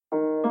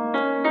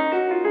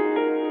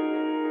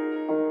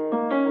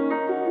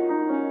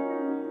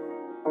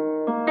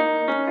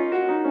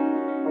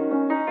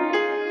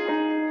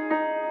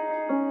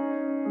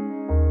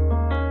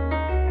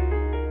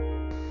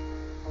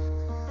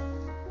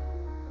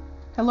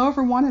Hello,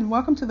 everyone, and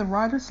welcome to the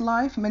Writer's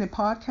Life Minute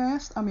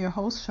Podcast. I'm your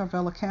host,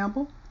 Charvella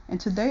Campbell, and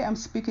today I'm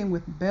speaking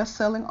with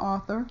best-selling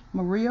author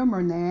Maria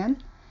Murnane.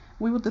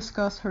 We will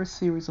discuss her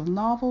series of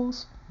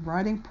novels,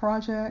 writing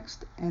projects,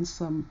 and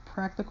some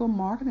practical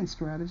marketing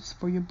strategies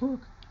for your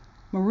book.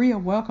 Maria,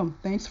 welcome.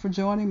 Thanks for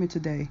joining me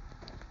today.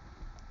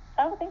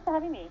 Oh, thanks for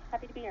having me.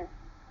 Happy to be here.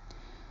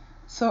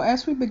 So,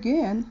 as we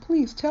begin,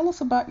 please tell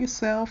us about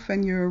yourself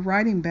and your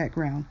writing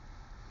background.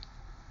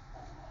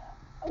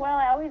 Well,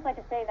 I always like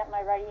to say that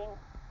my writing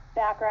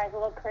background is a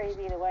little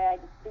crazy the way I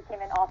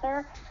became an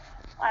author.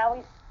 I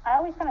always I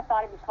always kind of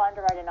thought it'd be fun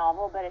to write a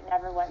novel, but it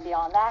never went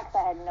beyond that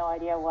because I had no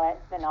idea what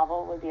the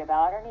novel would be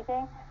about or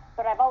anything.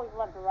 But I've always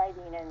loved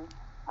writing, and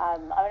I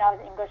was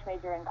an English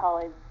major in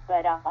college,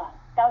 but that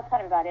was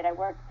kind of about it. I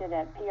worked at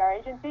a PR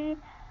agency,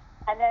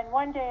 and then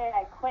one day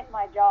I quit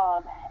my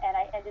job, and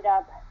I ended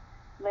up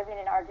living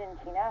in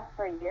Argentina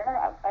for a year.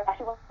 I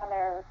actually went down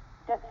there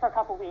just for a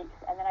couple weeks,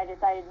 and then I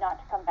decided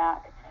not to come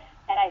back.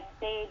 And I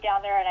stayed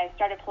down there, and I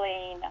started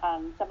playing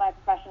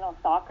semi-professional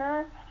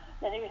soccer.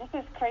 And it was just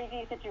this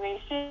crazy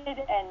situation.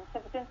 And so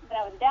since then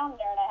I was down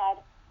there, and I had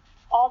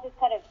all this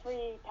kind of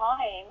free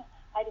time,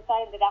 I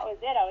decided that was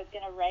it. I was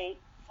going to write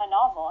a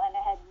novel, and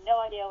I had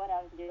no idea what I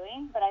was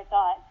doing. But I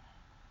thought,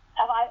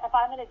 if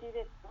I'm going to do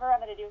this ever,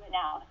 I'm going to do it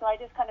now. So I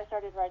just kind of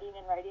started writing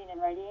and writing and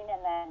writing,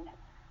 and then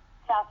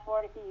fast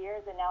forward a few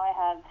years, and now I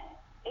have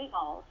 8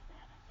 novels.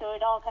 So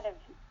it all kind of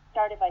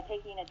started by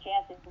taking a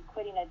chance and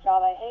quitting a job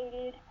I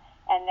hated,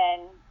 and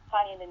then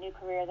finding the new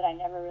career that I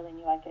never really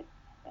knew I could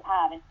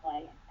have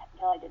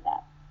until I did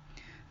that.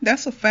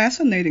 That's a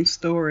fascinating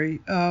story.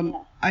 Yeah.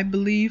 I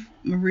believe,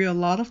 Maria, a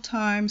lot of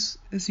times,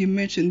 as you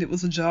mentioned, it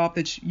was a job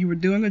that you were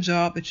doing a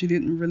job that you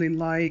didn't really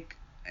like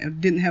and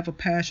didn't have a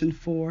passion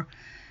for.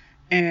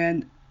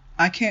 And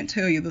I can't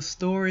tell you the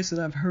stories that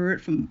I've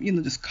heard from,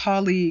 just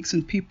colleagues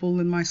and people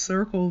in my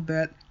circle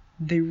that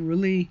they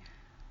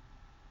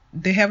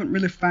haven't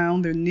really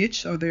found their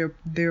niche or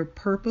their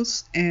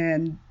purpose,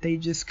 and they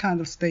just kind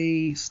of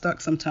stay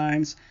stuck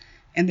sometimes,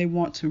 and they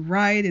want to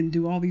write and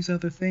do all these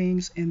other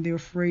things, and they're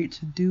afraid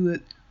to do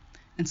it.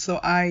 And so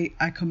I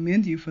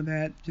commend you for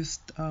that,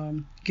 just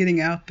getting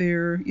out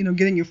there,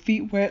 getting your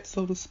feet wet,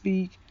 so to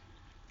speak,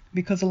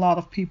 because a lot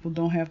of people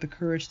don't have the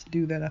courage to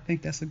do that. I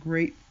think that's a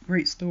great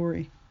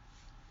story.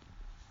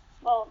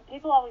 Well,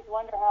 people always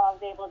wonder how I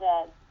was able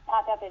to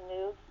pack up and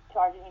move to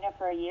Argentina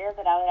for a year,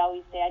 but I would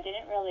always say I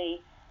didn't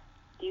really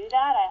do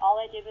that.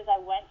 All I did was I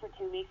went for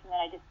 2 weeks, and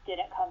then I just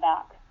didn't come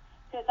back.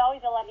 So it's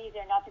always a lot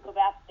easier not to go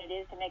back than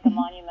it is to make a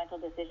monumental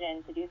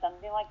decision to do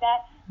something like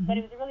that. But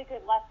it was a really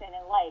good lesson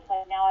in life.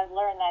 Now I've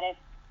learned that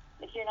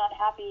if you're not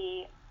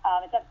happy,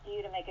 it's up to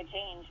you to make a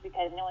change,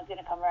 because no one's going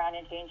to come around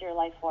and change your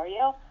life for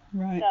you.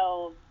 Right.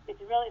 So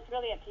it's really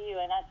up to you,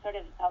 and that's sort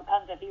of how it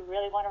comes. If you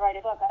really want to write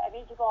a book, I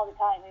meet people all the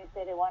time who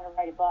say they want to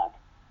write a book,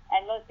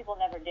 and most people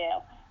never do.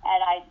 And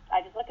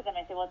I just look at them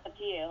and I say, well, it's up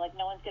to you. Like,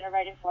 no one's going to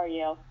write it for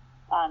you.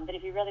 But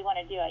if you really want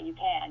to do it, you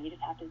can. You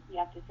just have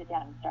to sit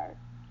down and start.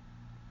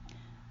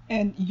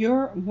 And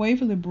your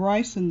Waverly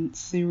Bryson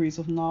series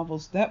of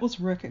novels, that was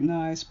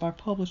recognized by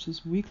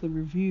Publishers Weekly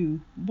Review.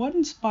 What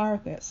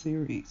inspired that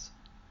series?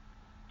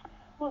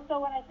 Well,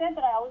 so when I said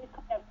that I always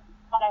kind of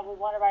thought I would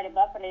want to write a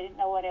book, but I didn't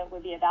know what it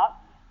would be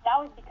about, that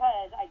was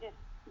because I just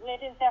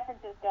lived in San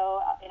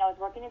Francisco, and I was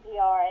working in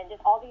PR, and just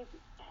all these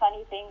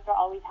funny things were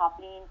always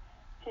happening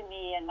to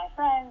me and my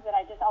friends, and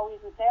I just always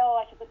would say, oh,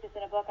 I should put this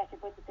in a book, I should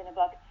put this in a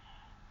book.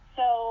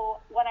 So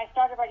when I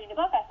started writing the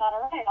book, I thought,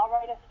 all right, I'll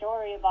write a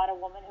story about a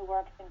woman who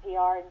works in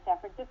PR in San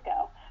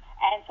Francisco.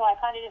 And so I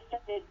kind of just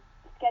started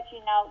sketching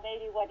out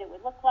maybe what it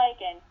would look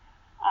like. And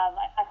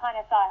I kind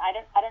of thought, I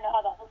don't know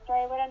how the whole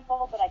story would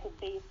unfold, but I could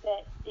base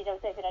it,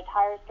 say if an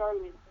entire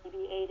story was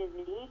maybe A to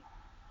Z.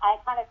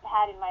 I kind of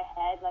had in my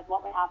head, like,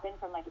 what would happen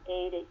from, like, A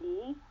to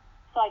E.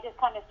 So I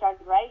just kind of started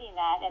writing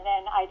that. And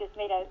then I just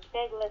made a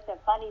big list of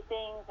funny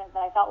things that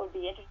I thought would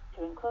be interesting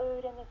to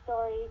include in the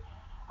story.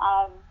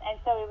 And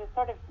so it was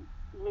sort of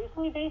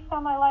loosely based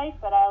on my life,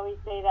 but I always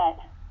say that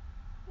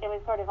it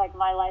was sort of like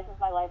my life and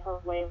my life were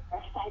way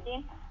more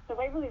exciting. So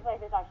Waverly's life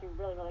is actually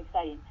really, really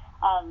exciting.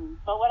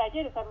 But what I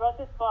did is I wrote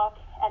this book,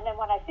 and then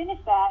when I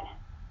finished that,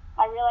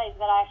 I realized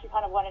that I actually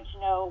kind of wanted to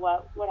know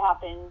what would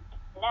happen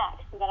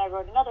next. So then I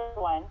wrote another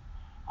one,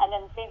 and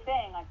then same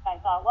thing. Like, I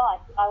thought,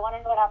 well, I want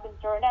to know what happens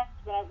to her next.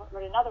 Then I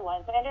wrote another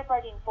one. So I ended up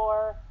writing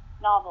 4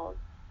 novels,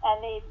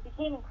 and they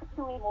became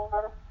increasingly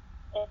more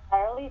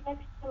entirely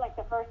fiction. Like,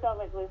 the first one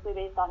was loosely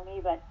based on me,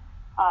 but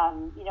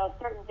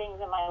certain things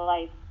in my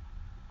life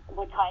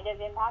would kind of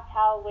impact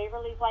how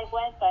Waverly's life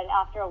went. But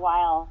after a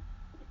while,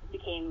 it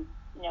became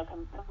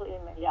completely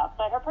made up.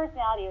 But her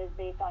personality was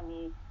based on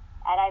me,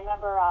 and I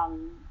remember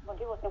when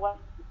people say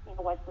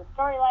what's the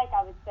story like,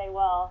 I would say,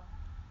 well,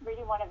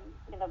 reading one of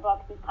the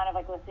books is kind of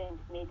like listening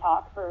to me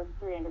talk for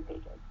 300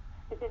 pages.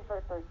 It's in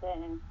first person,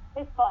 and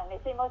it's fun. They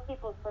say most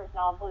people's first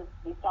novel is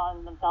based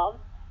on themselves,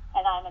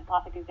 and I'm a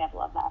classic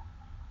example of that.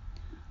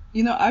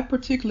 I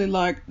particularly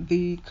like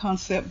the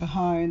concept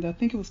behind, I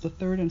think it was the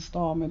 3rd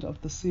installment of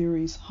the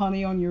series,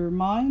 Honey on Your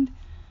Mind.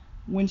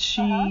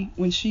 Uh-huh.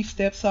 When she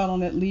steps out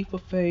on that leap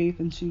of faith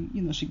and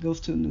she goes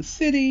to a new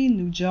city,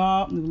 new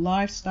job, new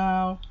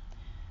lifestyle.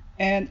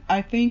 And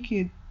I think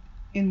it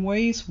in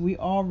ways we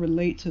all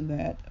relate to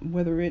that,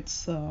 whether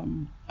it's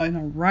in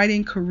a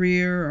writing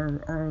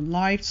career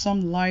or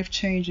some life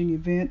changing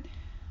event.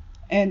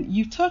 And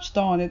you touched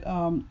on it.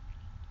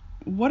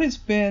 What has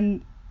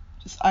been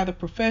just either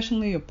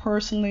professionally or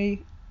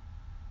personally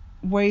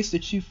ways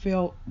that you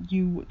felt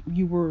you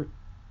were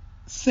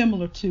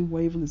similar to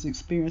Waverly's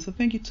experience? I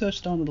think you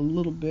touched on it a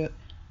little bit.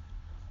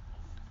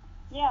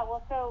 Yeah,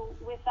 well, so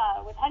with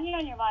Honey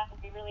on Your Mind,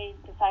 we really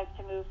decided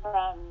to move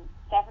from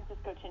San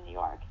Francisco to New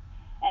York.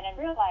 And in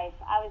real life,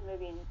 I was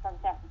moving from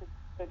San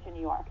Francisco to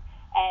New York.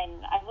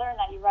 And I've learned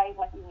that you write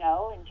what you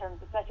know in terms,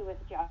 especially with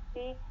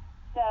geography.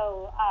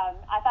 So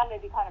I thought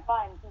it would be kind of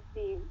fun to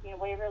see,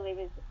 Waverly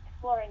was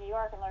exploring New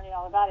York and learning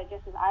all about it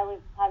just as I was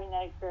having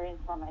that experience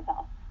for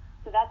myself.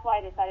 So that's why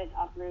I decided to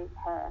uproot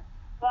her.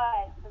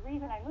 But the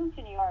reason I moved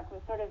to New York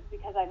was sort of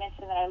because I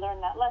mentioned that I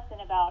learned that lesson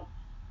about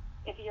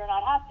if you're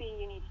not happy,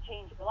 you need to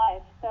change your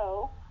life.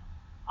 So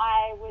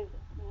I was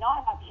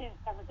not happy in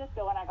San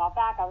Francisco when I got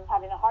back. I was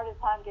having the hardest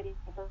time getting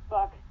the first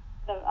book.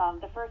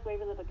 The first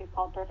Waverly book is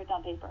called Perfect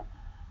on Paper.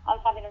 I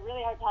was having a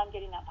really hard time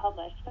getting that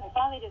published. So I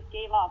finally just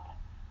gave up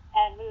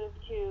and moved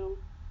to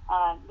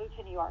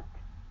New York.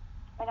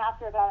 And I've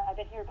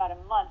been here about a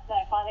month, then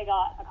I finally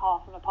got a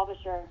call from a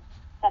publisher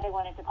that they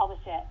wanted to publish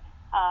it.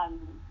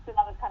 So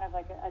that was kind of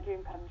like a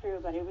dream come true,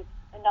 but it was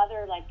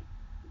another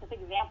just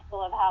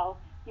example of how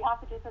you have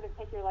to just sort of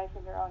take your life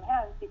in your own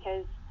hands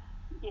because,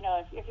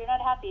 if you're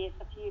not happy, it's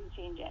up to you to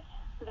change it.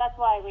 So that's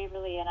why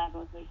Waverly and I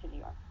both moved to New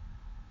York.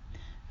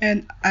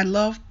 And I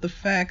love the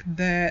fact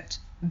that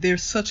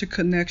there's such a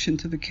connection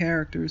to the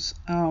characters.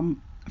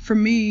 For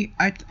me,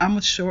 I'm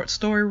a short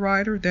story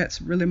writer.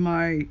 That's really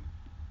my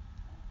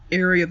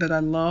area that I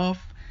love,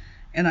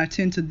 and I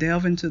tend to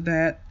delve into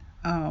that.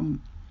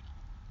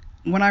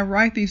 When I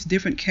write these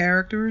different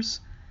characters,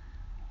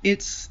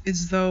 it's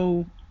as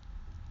though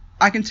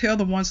I can tell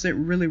the ones that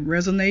really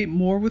resonate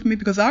more with me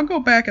because I'll go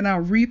back and I'll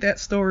read that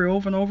story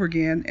over and over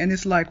again, and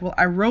it's like, well,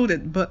 I wrote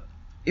it, but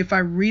if I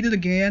read it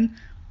again,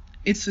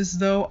 it's as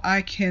though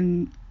I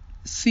can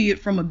see it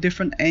from a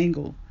different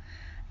angle,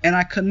 and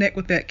I connect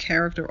with that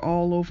character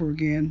all over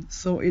again.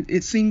 So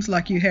it seems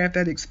like you have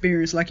that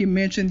experience. Like you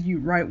mentioned, you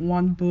write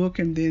one book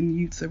and then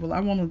you'd say, well, I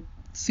want to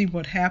see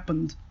what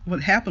happened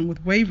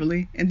with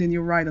Waverly, and then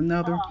you'll write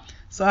another.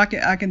 So I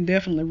can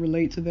definitely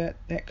relate to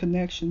that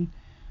connection.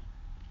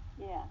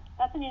 Yeah,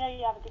 that's when you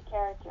have a good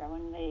character,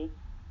 when they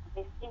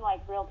seem like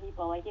real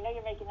people.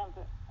 You're making them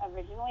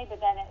originally, but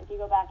then if you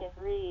go back and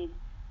read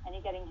and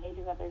you get engaged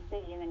with what they're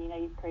saying, then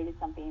you've created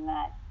something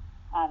that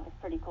is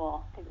pretty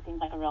cool because it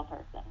seems like a real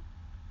person.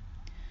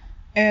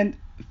 And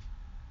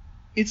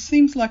it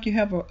seems like you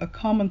have a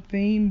common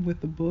theme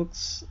with the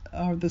books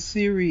or the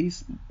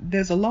series.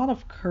 There's a lot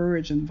of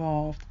courage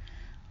involved.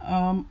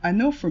 I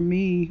know for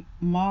me,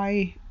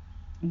 my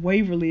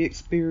Waverly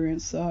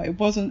experience, it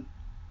wasn't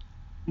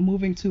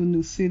moving to a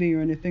new city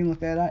or anything like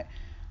that.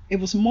 It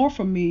was more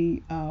for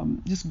me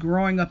just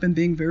growing up and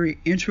being very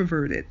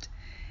introverted.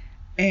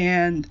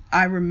 And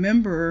I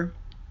remember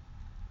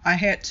I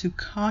had to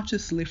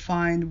consciously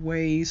find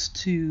ways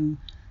to,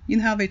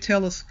 how they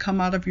tell us,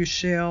 come out of your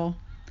shell.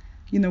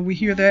 We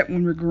hear that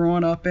when we're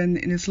growing up, and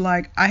it's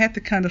like I had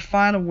to kind of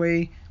find a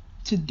way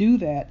to do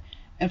that.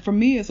 And for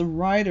me as a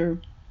writer,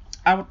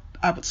 I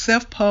would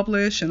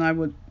self-publish, and I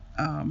would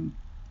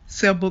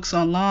sell books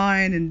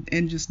online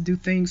and just do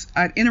things.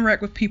 I'd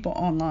interact with people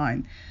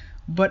online.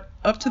 But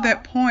up to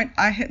that point,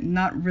 I had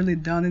not really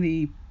done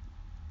any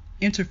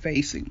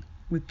interfacing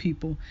with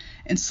people.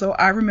 And so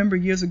I remember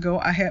years ago,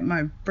 I had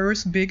my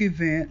first big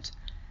event,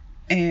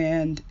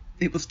 and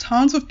it was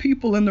tons of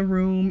people in the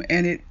room,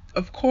 and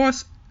of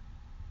course,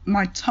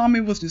 my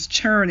tummy was just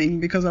churning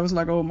because I was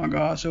like, oh my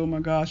gosh,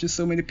 there's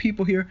so many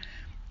people here.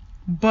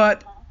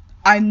 But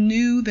I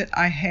knew that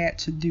I had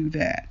to do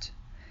that.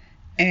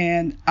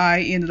 And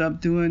I ended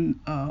up doing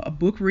a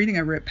book reading.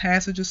 I read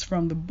passages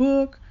from the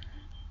book.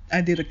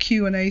 I did a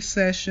Q&A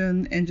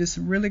session and just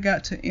really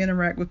got to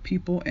interact with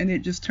people. And it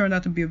just turned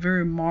out to be a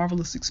very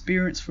marvelous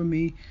experience for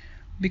me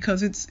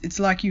because it's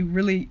like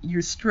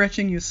you're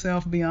stretching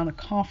yourself beyond a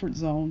comfort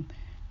zone.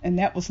 And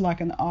that was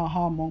like an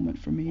aha moment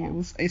for me.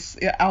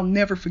 I'll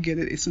never forget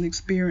it. It's an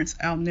experience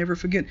I'll never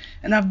forget.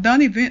 And I've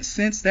done events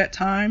since that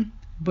time,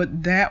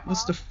 but that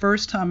was the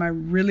first time I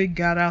really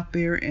got out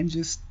there and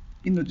just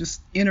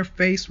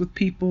interfaced with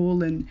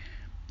people and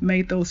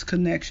made those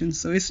connections.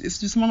 So it's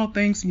just one of the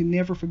things you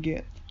never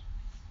forget.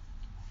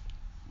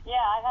 Yeah,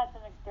 I've had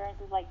some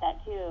experiences like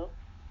that too,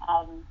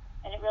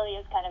 and it really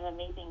is kind of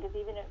amazing because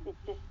even if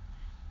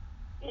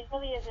it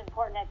really is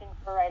important, I think,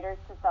 for writers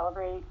to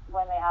celebrate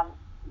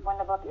when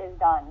the book is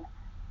done,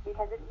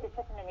 because it's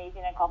such an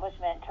amazing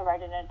accomplishment to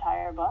write an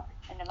entire book,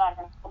 and no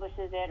matter who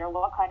publishes it or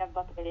what kind of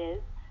book it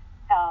is,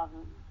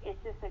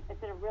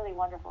 it's a really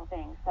wonderful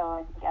thing. So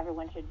I think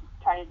everyone should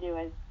try to do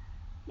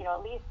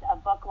at least a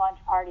book launch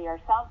party or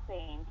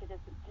something to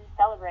just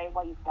celebrate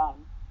what you've done.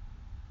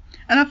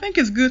 And I think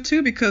it's good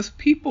too because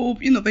people,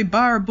 they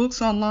buy our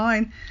books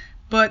online,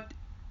 but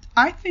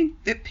I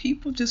think that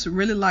people just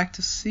really like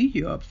to see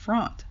you up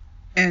front.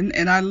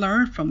 And I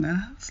learned from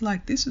that. I was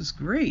like, this is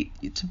great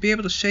to be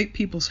able to shake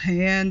people's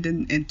hand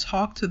and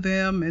talk to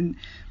them and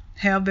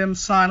have them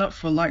sign up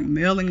for like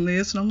mailing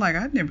lists. And I'm like,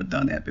 I'd never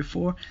done that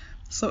before.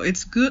 So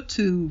it's good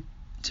to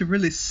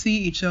really see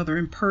each other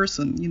in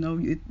person.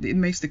 It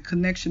makes the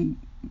connection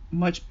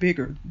much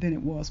bigger than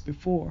it was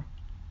before.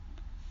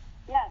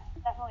 Yes,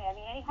 definitely. I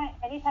mean,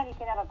 anytime you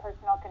can have a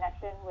personal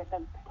connection with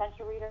a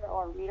potential reader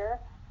or reader,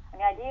 I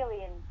mean,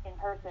 ideally in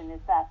person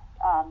is best.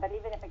 But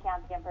even if it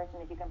can't be in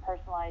person, if you can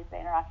personalize the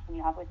interaction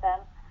you have with them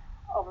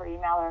over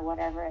email or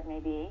whatever it may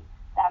be,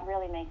 that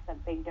really makes a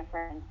big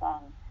difference.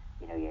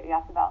 You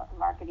asked about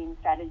marketing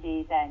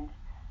strategies, and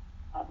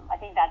I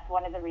think that's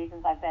one of the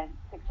reasons I've been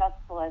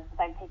successful is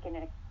I've taken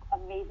an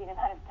amazing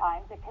amount of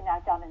time to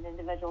connect on an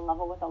individual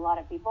level with a lot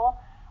of people,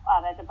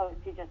 as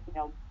opposed to just,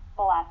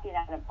 blasting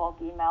out a bulk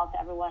email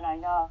to everyone I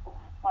know.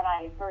 When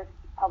I first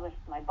published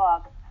my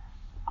book,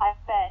 I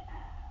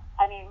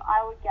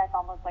would guess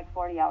almost like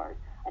 40 hours.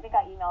 I think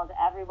I emailed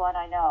everyone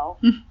I know,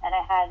 and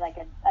I had like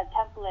a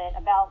template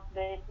about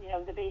the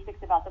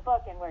basics about the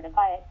book and where to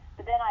buy it.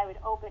 But then I would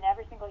open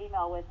every single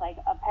email with like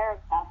a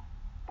paragraph,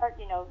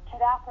 to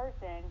that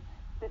person,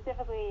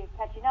 specifically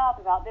catching up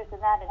about this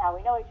and that and how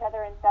we know each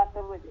other and stuff. So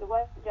it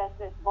was just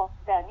this bulk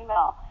spam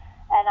email.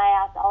 And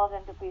I asked all of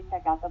them to please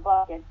check out the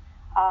book. And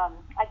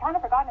I'd kind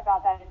of forgotten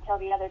about that until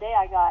the other day.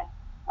 I got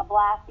a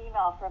blast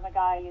email from a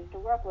guy I used to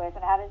work with,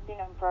 and I haven't seen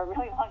him for a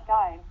really long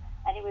time.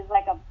 And it was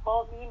like a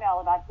bulk email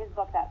about his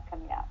book that's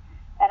coming out.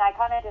 And I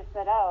kind of just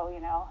said,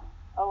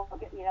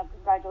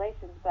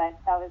 congratulations. But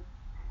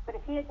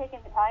if he had taken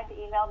the time to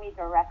email me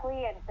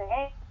directly and say,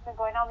 hey, what's been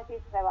going on with you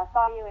since I last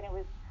saw you, and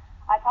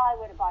I probably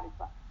would have bought his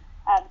book.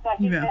 So I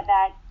think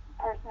that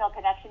personal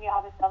connection you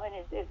have with someone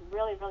is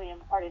really, really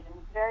important. And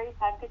it's very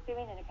time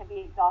consuming and it can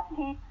be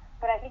exhausting,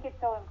 but I think it's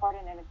so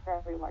important and it's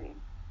very rewarding.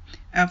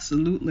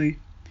 Absolutely.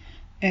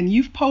 And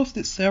you've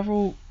posted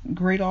several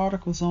great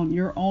articles on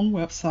your own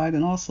website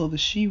and also the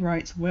She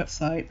Writes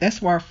website.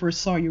 That's where I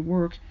first saw your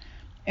work.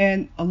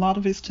 And a lot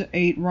of it's to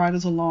aid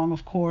writers along.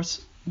 Of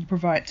course, you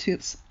provide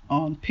tips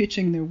on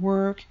pitching their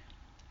work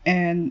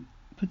and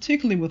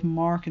particularly with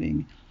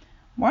marketing.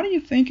 Why do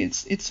you think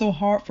it's so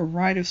hard for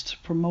writers to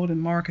promote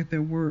and market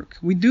their work?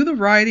 We do the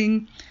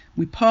writing,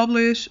 we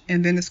publish,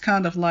 and then it's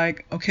kind of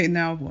like, okay,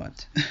 now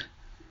what?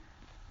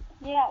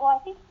 Yeah, well,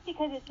 I think it's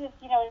because it's just,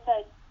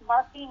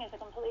 marketing is a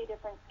completely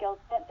different skill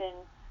set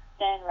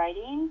than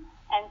writing.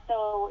 And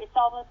so it's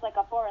almost like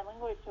a foreign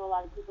language to a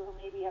lot of people who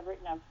maybe have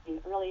written a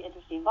really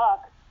interesting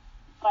book,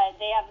 but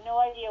they have no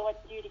idea what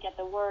to do to get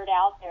the word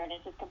out there, and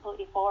it's just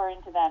completely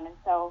foreign to them. And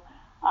so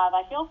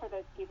I feel for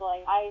those people.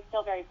 I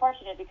feel very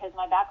fortunate because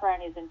my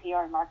background is in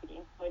PR and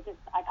marketing. So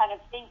I kind of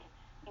think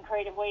in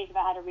creative ways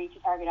about how to reach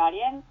a target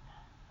audience.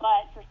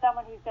 But for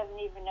someone who doesn't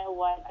even know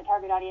what a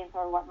target audience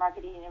or what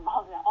marketing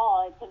involves at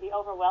all, it can be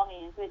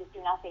overwhelming, and so they just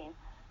do nothing.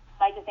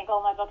 So I just think,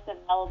 my book's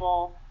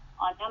available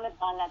on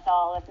Amazon, that's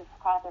all, let's just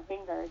cross our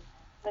fingers.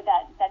 But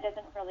that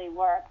doesn't really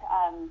work.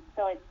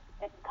 So it's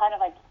kind of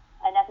like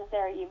a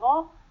necessary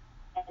evil.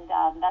 And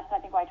that's, I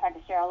think, why I tried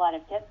to share a lot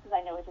of tips, because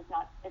I know it just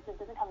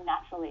doesn't come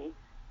naturally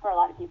for a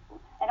lot of people.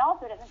 And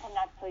also it doesn't come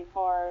naturally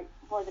for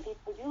the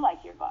people who do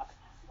like your book.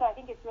 So I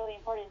think it's really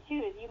important,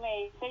 too, is you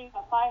may say you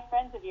have 5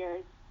 friends of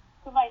yours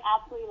who might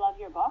absolutely love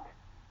your book,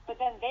 but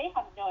then they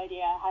have no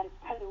idea how to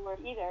spread the word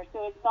either.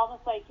 So it's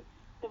almost like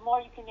the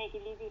more you can make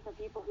it easy for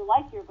people who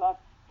like your book,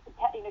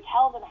 to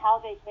tell them how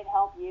they can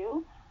help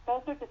you,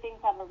 those sorts of things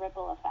have a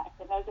ripple effect.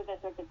 And those are the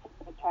sorts of tips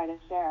I try to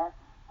share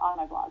on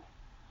my blog.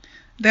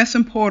 That's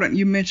important.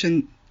 You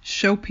mentioned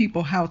show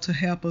people how to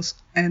help us.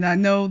 And I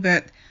know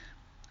that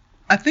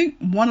I think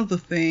one of the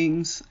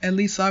things, at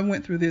least I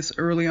went through this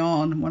early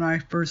on when I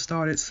first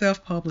started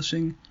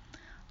self-publishing,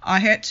 I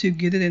had to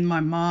get it in my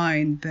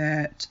mind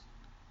that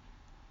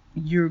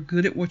you're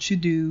good at what you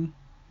do.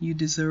 You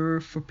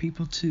deserve for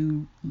people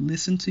to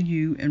listen to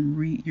you and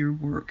read your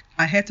work.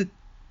 I had to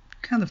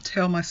kind of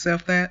tell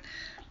myself that,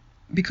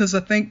 because I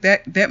think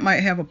that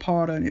might have a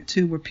part on it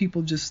too, where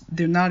people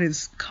they're not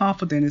as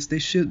confident as they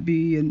should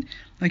be, and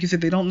like you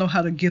said, they don't know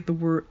how to get the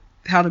word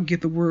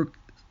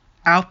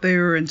out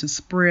there and to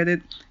spread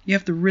it. You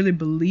have to really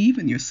believe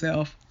in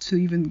yourself to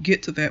even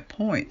get to that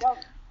point. Well,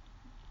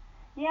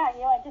 yeah,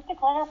 and just to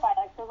clarify,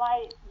 so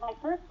my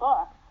first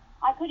book,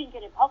 I couldn't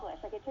get it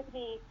published. It took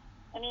me,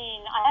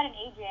 I had an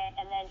agent,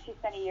 and then she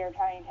spent a year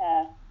trying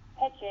to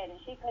pitch it, and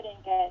she couldn't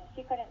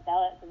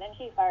sell it, so then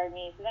she fired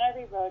me, so then I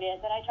rewrote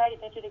it, then I tried to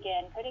pitch it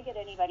again, couldn't get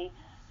anybody.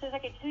 So it was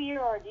like a 2-year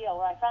ordeal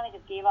where I finally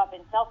just gave up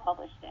and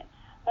self-published it.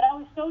 But I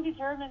was so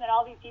determined that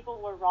all these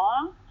people were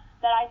wrong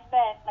that I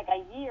spent like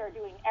a year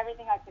doing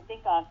everything I could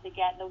think of to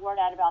get the word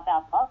out about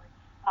that book,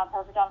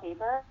 Perfect on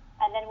Paper.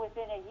 And then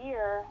within a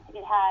year,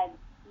 it had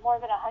more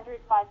than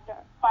 100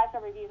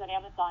 five-star reviews on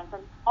Amazon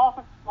from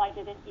people I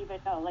didn't even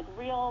know, like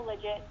real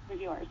legit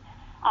reviewers.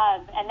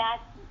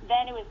 And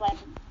then it was like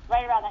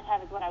right around that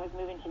time is when I was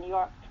moving to New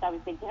York. So I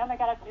was thinking, oh my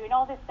God, I'm doing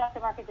all this stuff to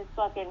market this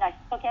book, and I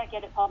still can't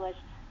get it published.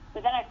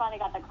 But then I finally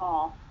got the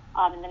call,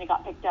 and then it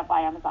got picked up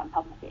by Amazon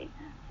Publishing.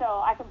 So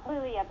I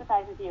completely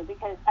empathize with you,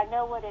 because I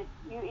know what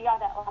you have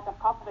that lack of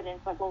confidence.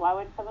 Like, well, why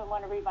would someone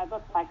want to read my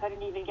book if I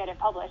couldn't even get it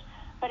published?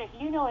 But if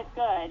you know it's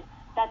good,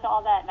 that's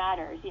all that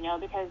matters,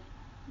 because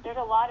there's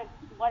a lot of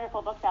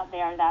wonderful books out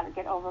there that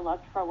get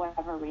overlooked for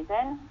whatever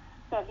reason.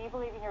 So if you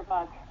believe in your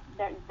book,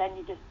 then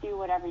you just do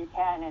whatever you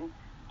can and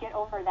get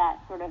over that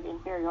sort of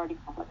inferiority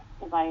complex,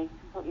 because I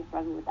completely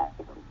struggle with that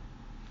too.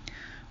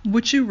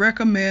 Would you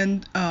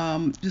recommend,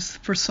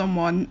 just for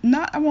someone,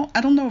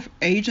 I don't know if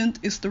agent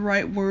is the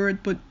right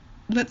word, but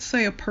let's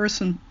say a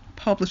person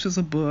publishes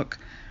a book,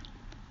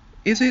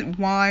 is it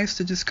wise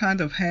to just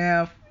kind of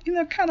have,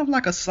 kind of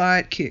like a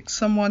sidekick,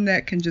 someone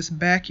that can just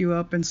back you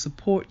up and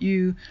support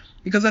you?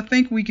 Because I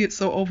think we get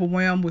so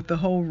overwhelmed with the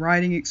whole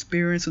writing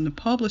experience and the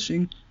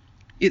publishing.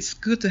 It's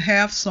good to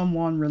have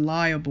someone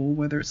reliable,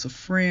 whether it's a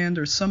friend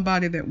or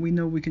somebody that we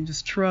know we can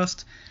just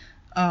trust.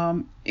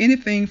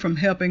 Anything from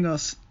helping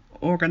us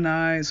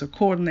organize or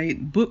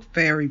coordinate book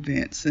fair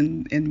events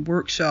and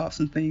workshops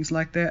and things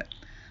like that.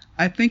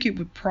 I think it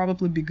would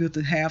probably be good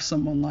to have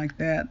someone like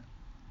that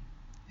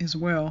as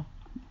well.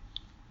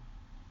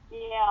 Yeah,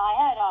 I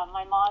had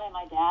my mom and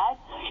my dad.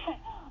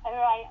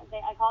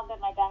 I called them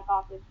my back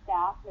office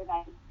staff, and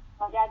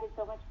my dad did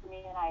so much for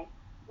me, and I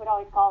would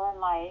always call him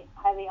my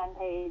highly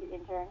unpaid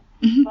intern.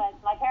 Mm-hmm.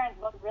 But my parents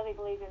both really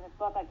believed in this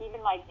book. Like,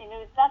 even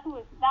that's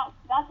what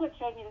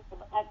showed me that it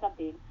had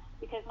something,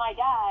 because my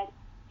dad,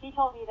 he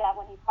told me that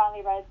when he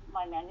finally read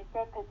my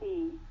manuscript, because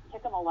he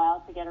took him a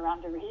while to get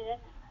around to reading it,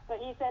 but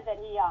he said that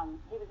he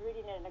was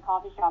reading it in a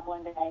coffee shop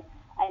one day,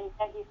 and he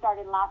said he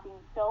started laughing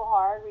so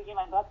hard reading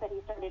my book that he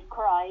started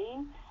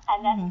crying,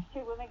 and then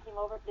two women came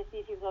over to see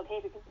if he was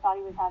okay, because they thought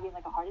he was having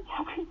like a heart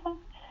attack or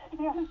something.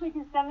 And I was like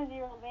a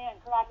 70-year-old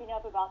man cracking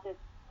up about this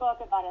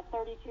book about a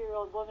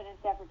 32-year-old woman in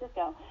San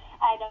Francisco,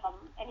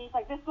 and he's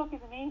like, this book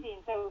is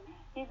amazing. So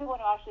he's the one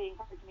who actually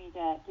encouraged me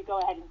to go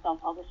ahead and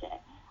self-publish it,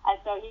 and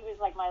so he was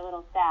like my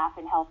little staff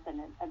and helped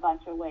in a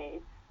bunch of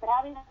ways. But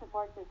having that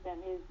support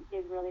system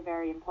is really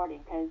very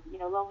important, because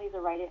lonely is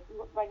writing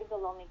is a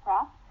lonely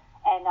craft,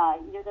 and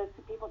those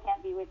people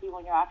can't be with you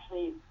when you're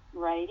actually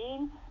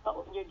writing, but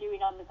when you're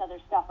doing all this other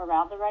stuff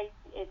around the writing,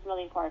 it's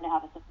really important to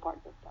have a support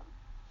system.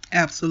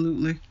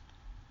 Absolutely.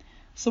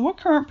 So what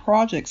current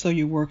projects are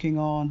you working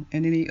on,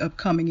 and any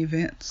upcoming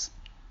events?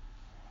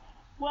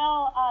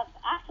 Well,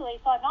 actually,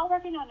 so I'm not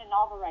working on a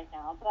novel right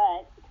now,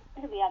 but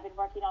specifically I've been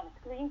working on a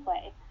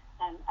screenplay.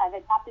 I've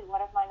adapted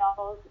one of my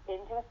novels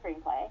into a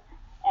screenplay,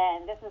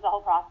 and this was the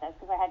whole process,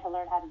 because I had to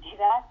learn how to do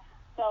that.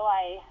 So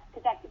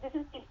this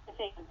is the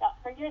thing.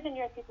 For years and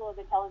years, people have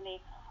been telling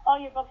me, oh,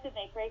 your books would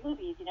make great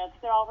movies, because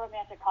they're all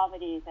romantic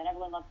comedies, and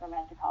everyone loves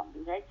romantic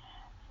comedies, right?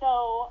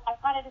 So I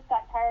kind of just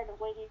got tired of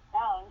waiting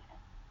around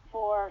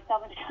for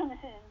someone to come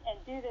in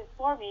and do this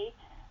for me.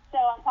 So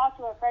I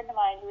talked to a friend of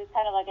mine who was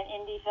kind of like an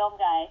indie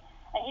film guy,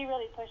 and he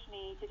really pushed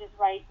me to just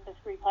write the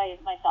screenplay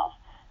myself.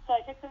 So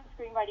I took some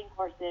screenwriting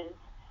courses,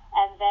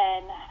 and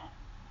then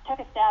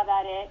took a stab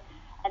at it,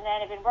 and then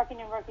I've been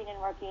working, and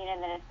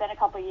then it's been a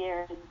couple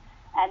years,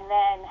 and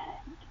then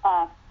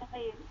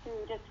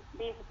through just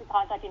basically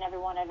contacting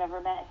everyone I've ever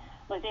met,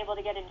 was able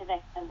to get into the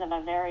hands of a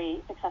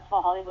very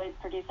successful Hollywood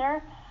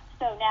producer.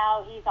 So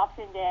now he's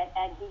optioned it,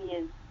 and he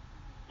is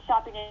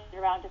shopping it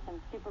around to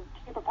some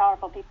super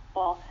powerful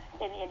people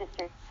in the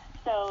industry.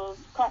 So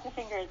cross your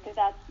fingers, because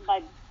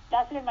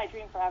that's been my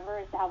dream forever,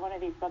 is to have one of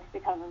these books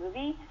become a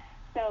movie.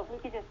 So if we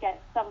could just get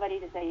somebody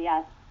to say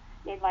yes,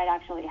 it might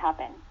actually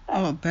happen.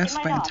 But that's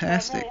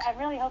fantastic. So I'm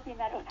really hoping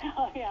that it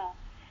will. Yeah.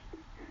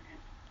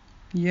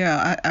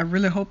 Yeah, I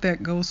really hope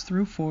that goes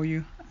through for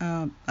you.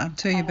 I'll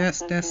tell you,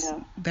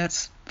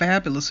 that's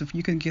fabulous if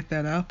you can get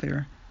that out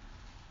there.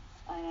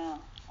 I know.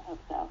 I hope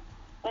so.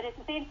 But it's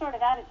the same sort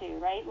of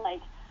attitude, right?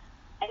 Like,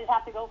 I just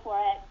have to go for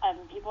it.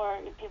 People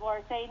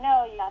are saying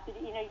no. You have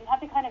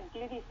to kind of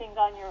do these things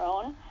on your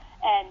own,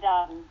 and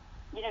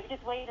if you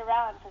just wait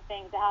around for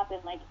things to happen,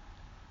 like,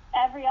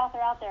 every author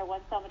out there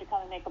wants someone to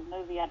come and make a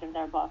movie out of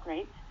their book,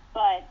 right?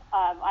 But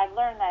I've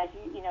learned that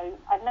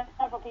I've met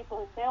several people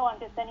who say, oh, I'm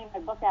just sending my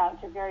book out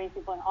to various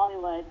people in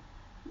Hollywood,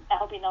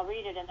 hoping they'll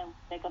read it and then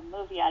make a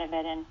movie out of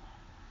it. And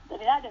I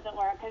mean, that doesn't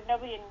work, because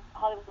nobody in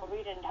Hollywood will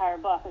read an entire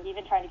book. Like,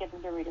 even trying to get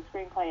them to read a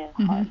screenplay is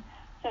hard.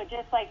 So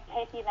just like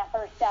taking that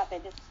first step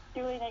and just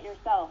doing it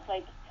yourself,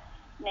 like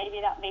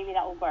maybe that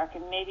will work,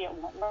 and maybe it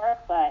won't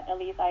work, but at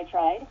least I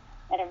tried,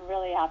 and I'm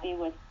really happy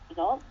with the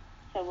results.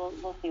 So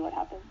we'll see what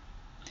happens.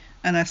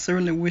 And I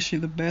certainly wish you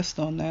the best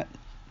on that.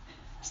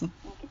 So,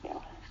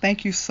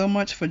 thank you so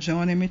much for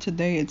joining me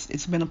today.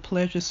 It's been a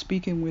pleasure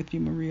speaking with you,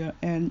 Maria.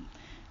 And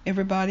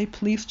everybody,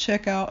 please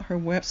check out her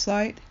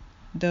website,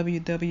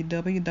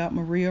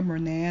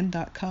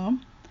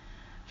 www.mariamurnane.com,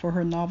 for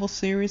her novel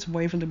series,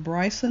 Waverly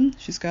Bryson.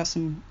 She's got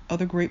some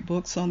other great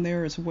books on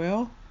there as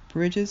well: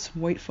 Bridges,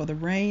 Wait for the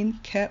Rain,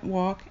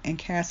 Catwalk, and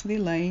Cassidy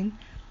Lane,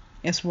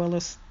 as well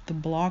as the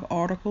blog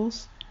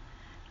articles.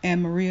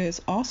 And Maria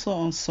is also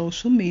on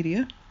social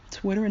media,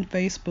 Twitter and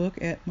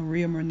Facebook at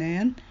Maria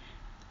Murnane,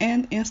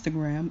 and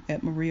Instagram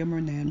at Maria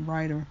Murnane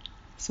Writer.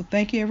 So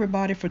thank you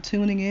everybody for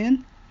tuning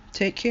in.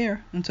 Take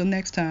care. Until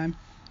next time.